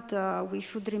agreement. We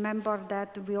should remember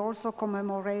that we also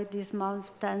commemorate this month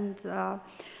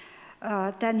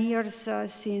 10 years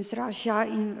since Russia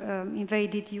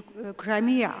invaded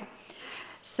Crimea.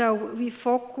 So we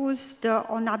focused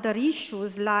on other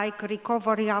issues like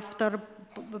recovery after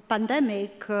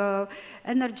pandemic,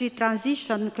 energy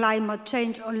transition, climate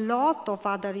change, a lot of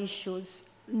other issues,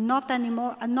 not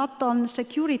on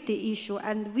security issue.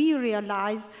 And we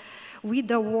realized with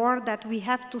the war that we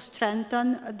have to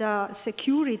strengthen the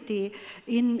security,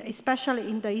 especially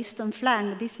in the eastern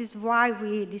flank. This is why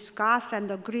we discussed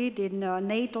and agreed in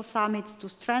NATO summits to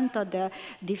strengthen the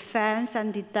defense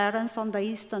and deterrence on the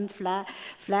eastern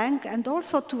flank, and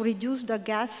also to reduce the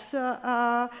gas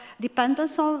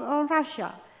dependence on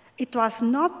Russia. It was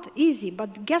not easy,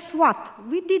 but guess what?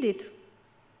 We did it.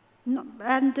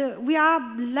 And we are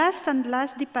less and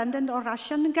less dependent on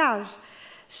Russian gas.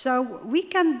 So we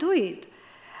can do it.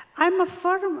 I'm a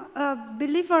firm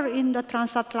believer in the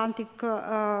transatlantic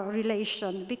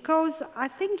relation, because I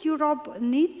think Europe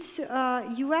needs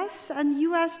US and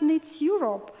US needs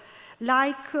Europe,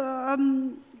 like a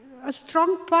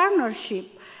strong partnership,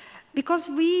 because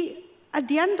at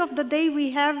the end of the day,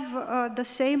 we have the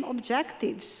same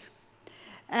objectives.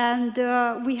 And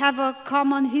we have a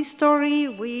common history,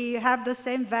 we have the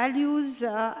same values,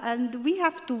 and we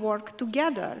have to work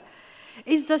together.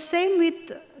 It's the same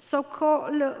with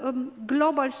so-called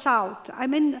Global South. I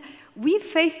mean, we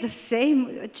face the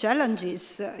same challenges.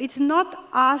 It's not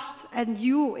us and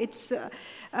you. It's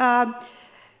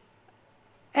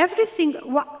everything.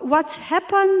 What's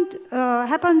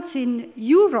happens in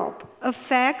Europe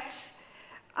affects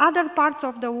other parts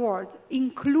of the world,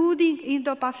 including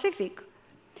Indo-Pacific.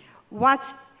 What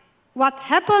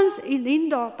happens in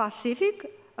Indo-Pacific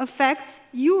affects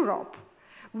Europe.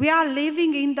 We are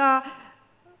living in the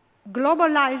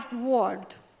globalized world.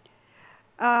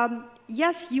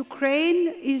 Yes,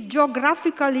 Ukraine is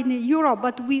geographically in Europe,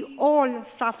 but we all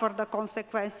suffer the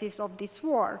consequences of this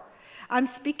war. I'm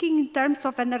speaking in terms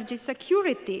of energy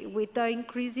security, with the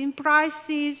increase in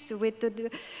prices, with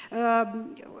the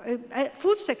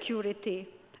food security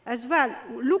as well.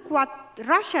 Look what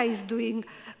Russia is doing,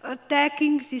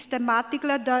 attacking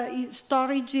systematically the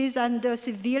storages and the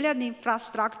civilian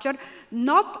infrastructure,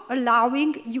 not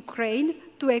allowing Ukraine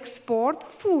to export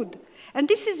food. And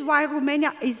this is why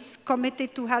Romania is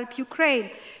committed to help Ukraine.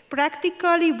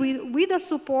 Practically, with the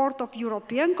support of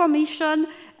European Commission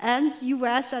and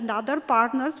US and other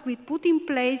partners, we put in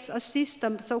place a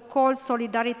system, so-called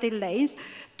solidarity lanes,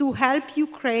 to help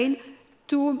Ukraine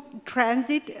to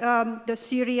transit the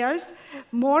cereals.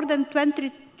 More than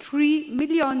 23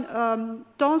 million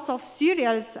tons of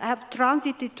cereals have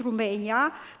transited to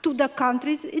Romania, to the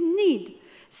countries in need.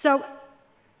 So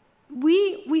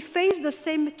we face the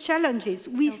same challenges.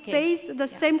 We face the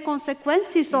same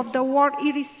consequences of the war,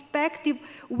 irrespective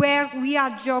where we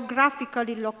are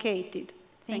geographically located.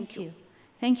 Thank you.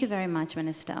 Thank you very much,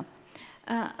 Minister.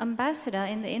 Ambassador,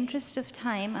 in the interest of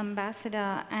time,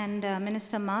 Ambassador and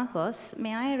Minister Margus,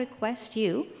 may I request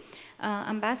you,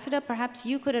 Ambassador, perhaps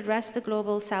you could address the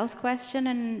Global South question,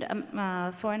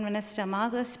 and Foreign Minister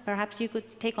Margus, perhaps you could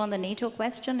take on the NATO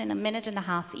question in 1.5 minutes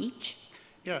each.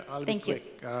 Yeah, I'll Thank be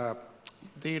quick.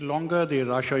 The longer the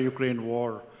Russia-Ukraine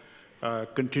war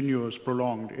continues,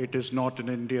 prolonged, it is not in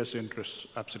India's interests,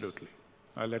 absolutely.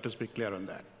 Let us be clear on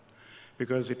that.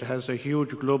 Because it has a huge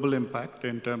global impact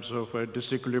in terms of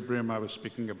disequilibrium I was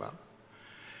speaking about.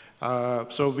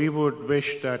 So we would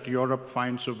wish that Europe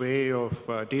finds a way of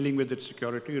dealing with its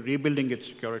security, rebuilding its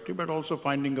security, but also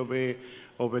finding a way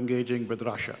of engaging with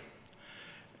Russia.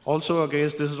 Also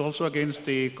this is also against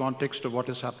the context of what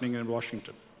is happening in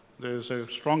Washington. There is a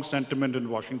strong sentiment in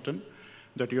Washington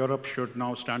that Europe should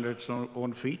now stand on its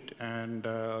own feet and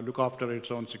look after its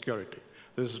own security.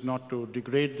 This is not to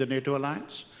degrade the NATO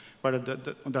alliance, but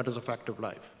that is a fact of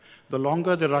life. The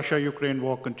longer the Russia-Ukraine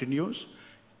war continues,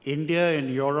 India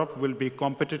and Europe will be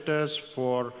competitors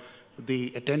for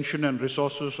the attention and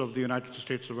resources of the United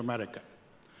States of America.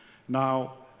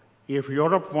 Now, if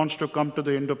Europe wants to come to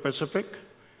the Indo-Pacific,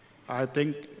 I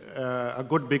think a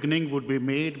good beginning would be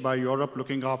made by Europe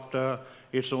looking after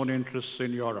its own interests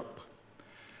in Europe.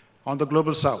 On the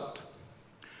Global South,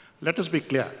 let us be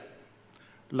clear.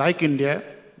 Like India,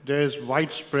 there is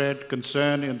widespread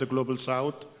concern in the Global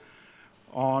South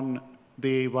on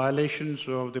the violations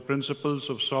of the principles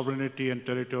of sovereignty and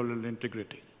territorial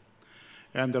integrity.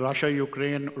 And the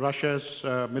Russia's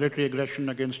military aggression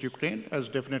against Ukraine has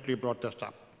definitely brought this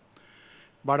up.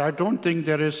 But I don't think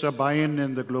there is a buy-in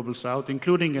in the Global South,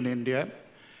 including in India,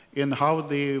 in how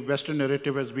the Western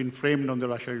narrative has been framed on the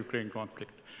Russia-Ukraine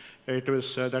conflict. It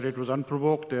was that it was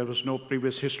unprovoked, there was no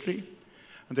previous history.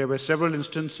 There were several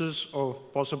instances of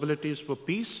possibilities for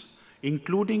peace,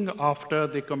 including after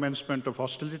the commencement of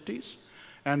hostilities,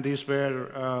 and these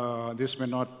were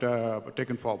not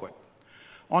taken forward.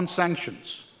 On sanctions,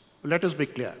 let us be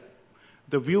clear.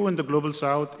 The view in the Global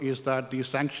South is that these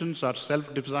sanctions are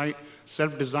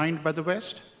self-designed by the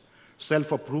West,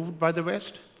 self-approved by the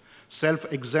West,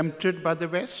 self-exempted by the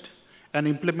West, and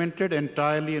implemented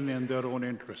entirely in their own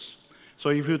interests. So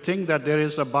if you think that there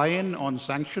is a buy-in on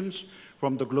sanctions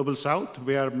from the Global South,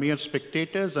 we are mere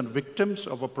spectators and victims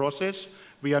of a process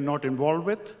we are not involved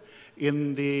with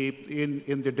in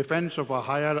the defense of a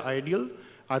higher ideal,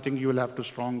 I think you will have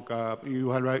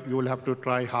to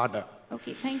try harder.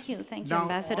 Okay, thank you, now,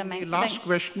 Ambassador. On the last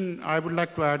question, I would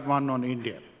like to add one on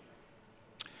India.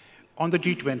 On the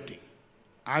G20,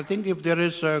 I think if there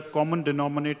is a common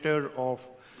denominator of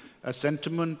a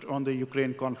sentiment on the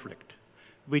Ukraine conflict,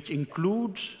 which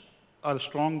includes a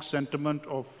strong sentiment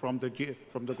from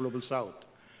the Global South,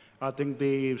 I think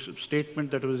the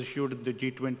statement that was issued in the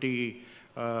G20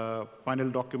 final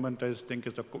document, I think,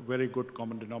 is a very good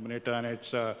common denominator, and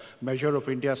it's a measure of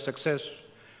India's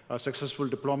successful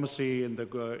diplomacy in the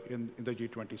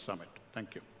G20 summit.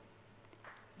 Thank you.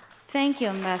 Thank you,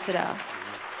 Ambassador.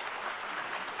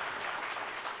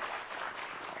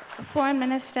 Foreign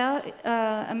Minister,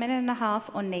 a minute and a half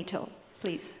on NATO,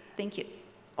 please. Thank you.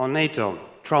 On NATO,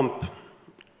 Trump.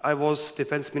 I was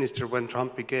defense minister when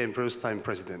Trump became first-time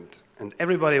president, and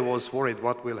everybody was worried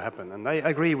what will happen. And I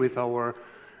agree with our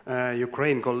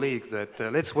Ukraine colleague that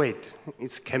let's wait.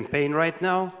 It's campaign right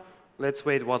now. Let's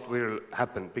wait what will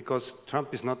happen, because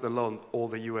Trump is not alone, all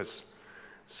the US.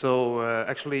 So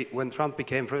actually, when Trump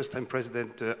became first-time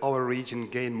president, our region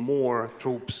gained more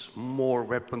troops, more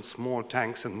weapons, more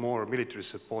tanks, and more military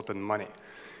support and money.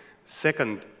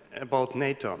 Second, about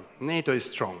NATO. NATO is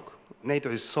strong.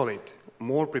 NATO is solid,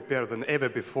 more prepared than ever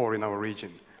before in our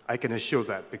region. I can assure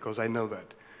that, because I know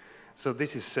that. So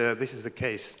this is the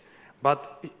case.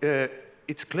 But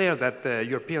it's clear that the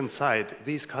European side,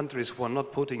 these countries who are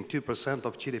not putting 2%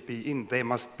 of GDP in, they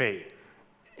must pay.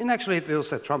 And actually, it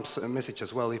was Trump's message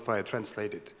as well, if I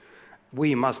translate it.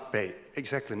 We must pay,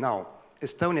 exactly now.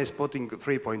 Estonia is putting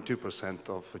 3.2%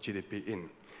 of GDP in.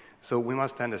 So we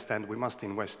must understand, we must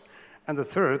invest. And the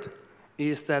third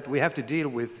is that we have to deal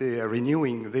with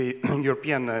renewing the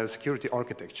European security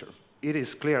architecture. It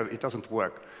is clear it doesn't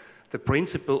work. The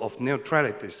principle of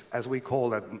neutralities, as we call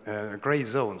that, gray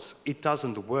zones, it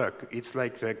doesn't work. It's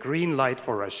like a green light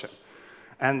for Russia.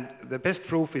 And the best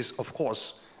proof is, of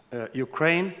course,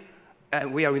 Ukraine,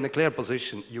 and we are in a clear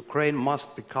position. Ukraine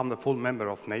must become a full member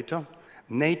of NATO.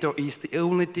 NATO is the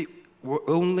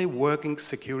only working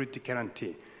security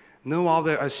guarantee. No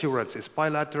other assurances,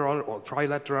 bilateral or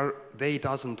trilateral, they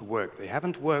doesn't work. They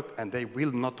haven't worked and they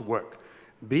will not work.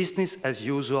 Business as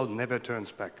usual never turns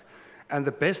back. And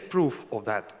the best proof of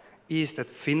that is that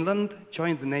Finland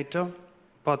joined the NATO,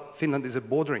 but Finland is a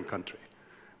bordering country.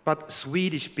 But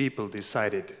Swedish people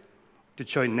decided to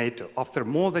join NATO after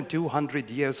more than 200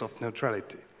 years of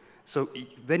neutrality. So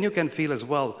then you can feel as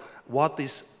well what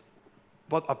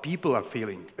our people are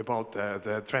feeling about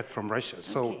the threat from Russia,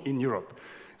 so in Europe.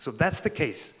 So that's the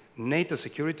case. NATO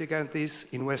security guarantees,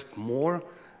 invest more.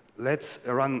 Let's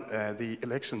run the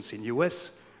elections in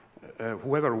US.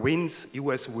 whoever wins,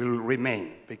 US will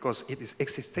remain, because it is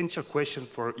existential question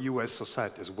for US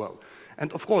society as well.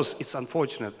 And of course, it's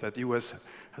unfortunate that US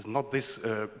has not this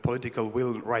political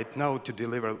will right now to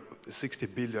deliver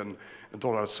 $60 billion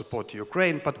support to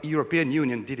Ukraine, but European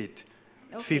Union did it.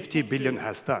 Okay, 50 billion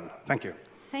has done. Thank you.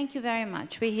 Thank you very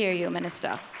much. We hear you,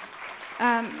 Minister.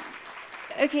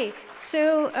 Okay, so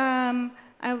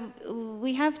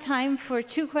we have time for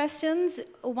 2 questions.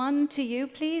 One to you,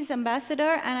 please,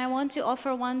 Ambassador, and I want to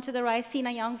offer one to the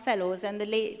Raisina Young Fellows and the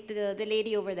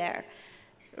lady over there.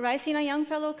 Raisina Young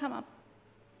Fellow, come up.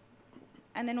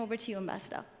 And then over to you,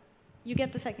 Ambassador. You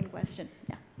get the second question.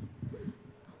 Yeah.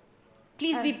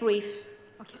 Please be brief.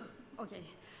 Okay.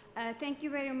 Thank you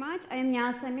very much. I am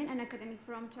Yasemin, an academic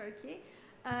from Turkey.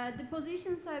 The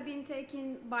positions have been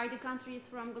taken by the countries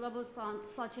from global south,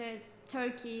 such as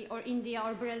Turkey or India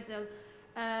or Brazil,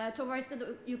 towards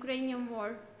the Ukrainian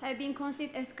war, have been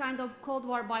conceived as kind of Cold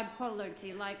War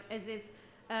bipolarity, like as if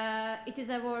it is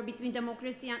a war between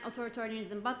democracy and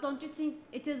authoritarianism. But don't you think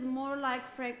it is more like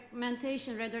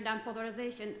fragmentation rather than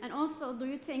polarization? And also, do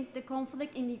you think the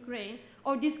conflict in Ukraine,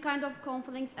 or this kind of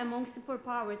conflicts among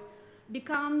superpowers,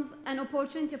 becomes an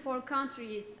opportunity for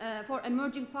countries, for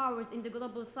emerging powers in the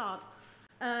global south,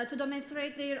 to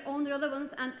demonstrate their own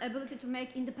relevance and ability to make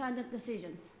independent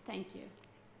decisions? Thank you.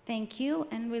 Thank you.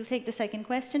 And we'll take the second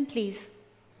question, please.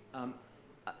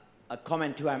 A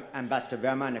comment to Ambassador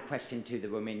Verma and a question to the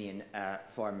Romanian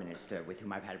Foreign Minister, with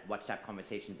whom I've had WhatsApp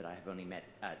conversations, but I have only met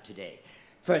today.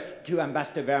 First, to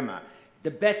Ambassador Verma,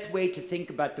 the best way to think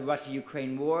about the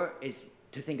Russia-Ukraine war is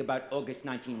to think about August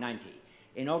 1990.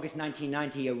 In August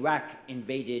 1990, Iraq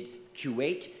invaded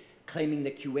Kuwait, claiming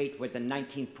that Kuwait was the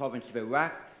 19th province of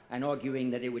Iraq, and arguing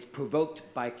that it was provoked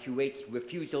by Kuwait's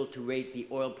refusal to raise the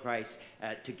oil price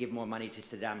to give more money to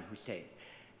Saddam Hussein.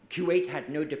 Kuwait had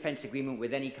no defense agreement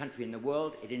with any country in the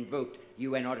world. It invoked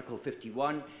UN Article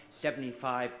 51.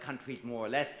 75 countries, more or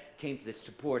less, came to the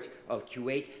support of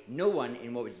Kuwait. No one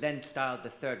in what was then styled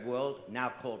the Third World,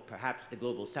 now called perhaps the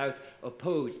Global South,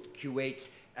 opposed Kuwait's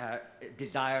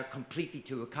desire completely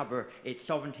to recover its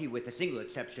sovereignty, with the single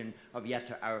exception of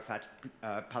Yasser Arafat's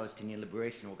Palestinian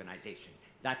Liberation Organization.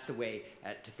 That's the way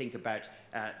to think about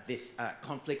this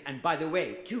conflict. And by the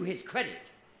way, to his credit,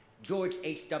 George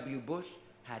H.W. Bush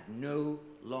had no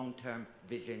long-term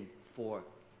vision for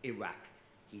Iraq.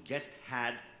 He just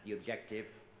had the objective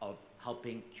of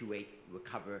helping Kuwait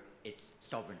recover its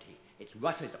sovereignty. It's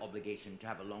Russia's obligation to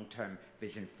have a long-term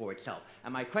vision for itself.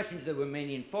 And my question to the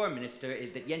Romanian Foreign Minister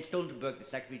is that Jens Stoltenberg, the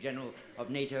Secretary General of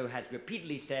NATO, has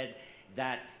repeatedly said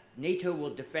that NATO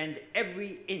will defend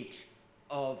every inch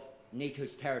of NATO's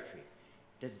territory.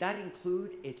 Does that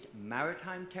include its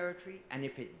maritime territory? And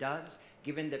if it does,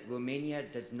 given that Romania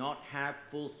does not have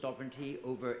full sovereignty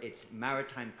over its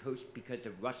maritime coast because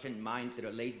of Russian mines that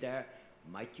are laid there,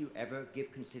 might you ever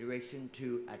give consideration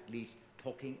to at least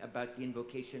talking about the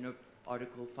invocation of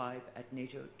Article 5 at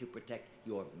NATO to protect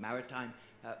your maritime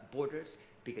borders?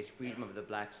 Because freedom of the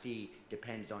Black Sea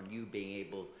depends on you being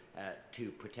able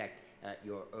to protect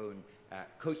your own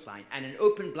coastline. And an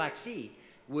open Black Sea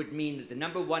would mean that the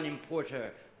 #1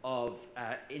 importer of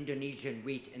Indonesian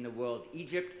wheat in the world,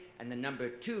 Egypt, and the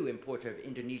 #2 importer of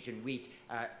Indonesian wheat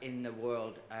in the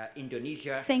world,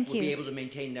 Indonesia, will be able to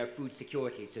maintain their food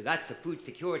security. So that's a food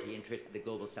security interest that the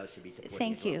Global South should be supporting.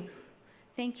 Thank you.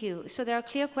 Thank you. So there are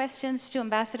clear questions to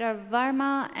Ambassador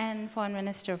Varma and Foreign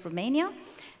Minister of Romania.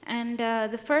 And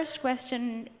the first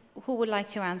question, who would like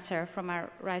to answer from our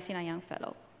Raisina Young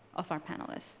Fellow of our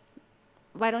panelists?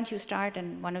 Why don't you start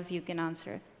and one of you can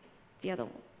answer the other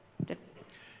one?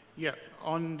 Yeah,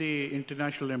 on the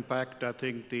international impact, I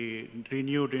think the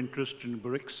renewed interest in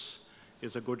BRICS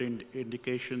is a good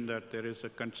indication that there is a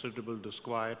considerable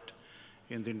disquiet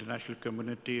in the international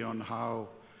community on how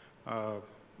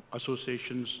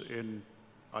associations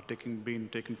are being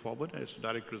taken forward as a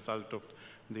direct result of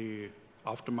the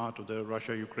aftermath of the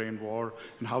Russia-Ukraine war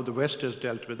and how the West has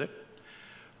dealt with it.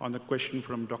 On the question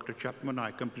from Dr. Chapman,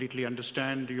 I completely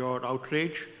understand your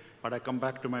outrage, but I come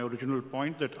back to my original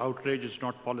point that outrage is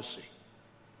not policy.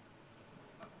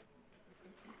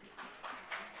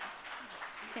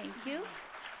 Thank you.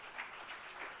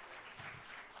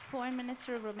 Foreign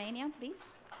Minister of Romania, please.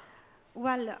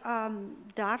 Well,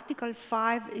 the Article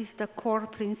 5 is the core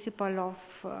principle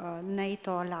of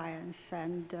NATO alliance,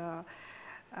 and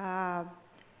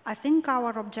I think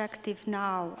our objective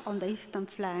now on the eastern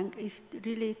flank is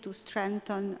really to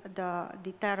strengthen the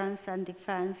deterrence and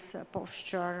defense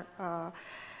posture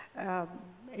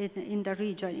in the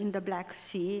region, in the Black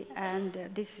Sea, and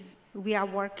we are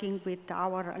working with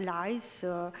our allies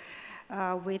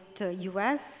with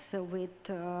US, with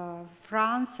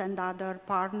France and other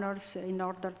partners in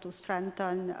order to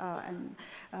strengthen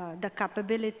the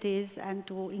capabilities and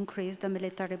to increase the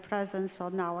military presence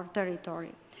on our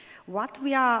territory. What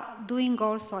we are doing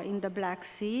also in the Black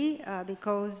Sea,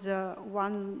 because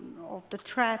one of the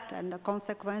threats and the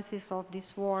consequences of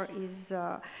this war is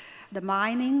the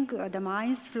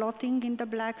mines floating in the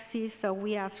Black Sea. So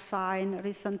we have signed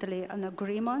recently an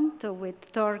agreement with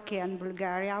Turkey and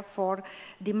Bulgaria for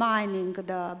demining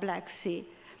the Black Sea.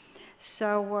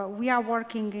 So we are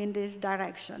working in this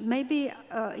direction. Maybe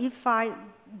if I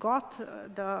got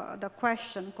the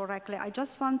question correctly, I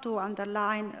just want to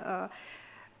underline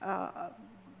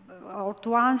or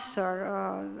to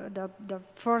answer the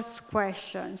first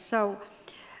question. So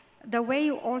the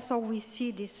way also we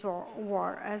see this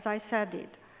war, as I said it,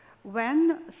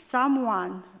 when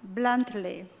someone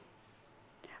bluntly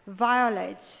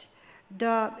violates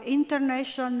the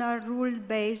international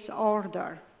rule-based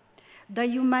order, the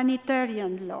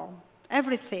humanitarian law,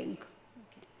 everything,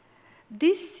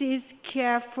 this is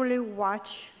carefully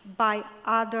watched by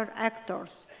other actors,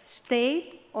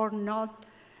 state or not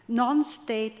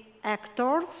non-state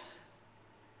actors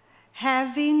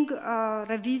having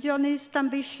revisionist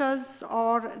ambitions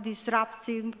or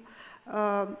disruptive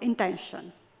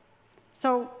intention.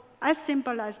 So as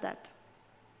simple as that.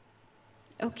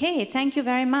 Okay, thank you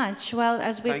very much. Well,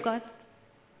 as we've got...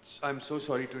 I'm so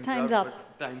sorry to interrupt. Time's up.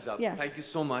 But time's up. Yes. Thank you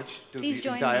so much to Please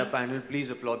the entire panel. Please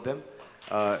applaud them.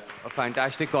 A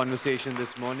fantastic conversation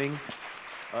this morning.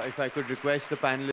 If I could request the panelists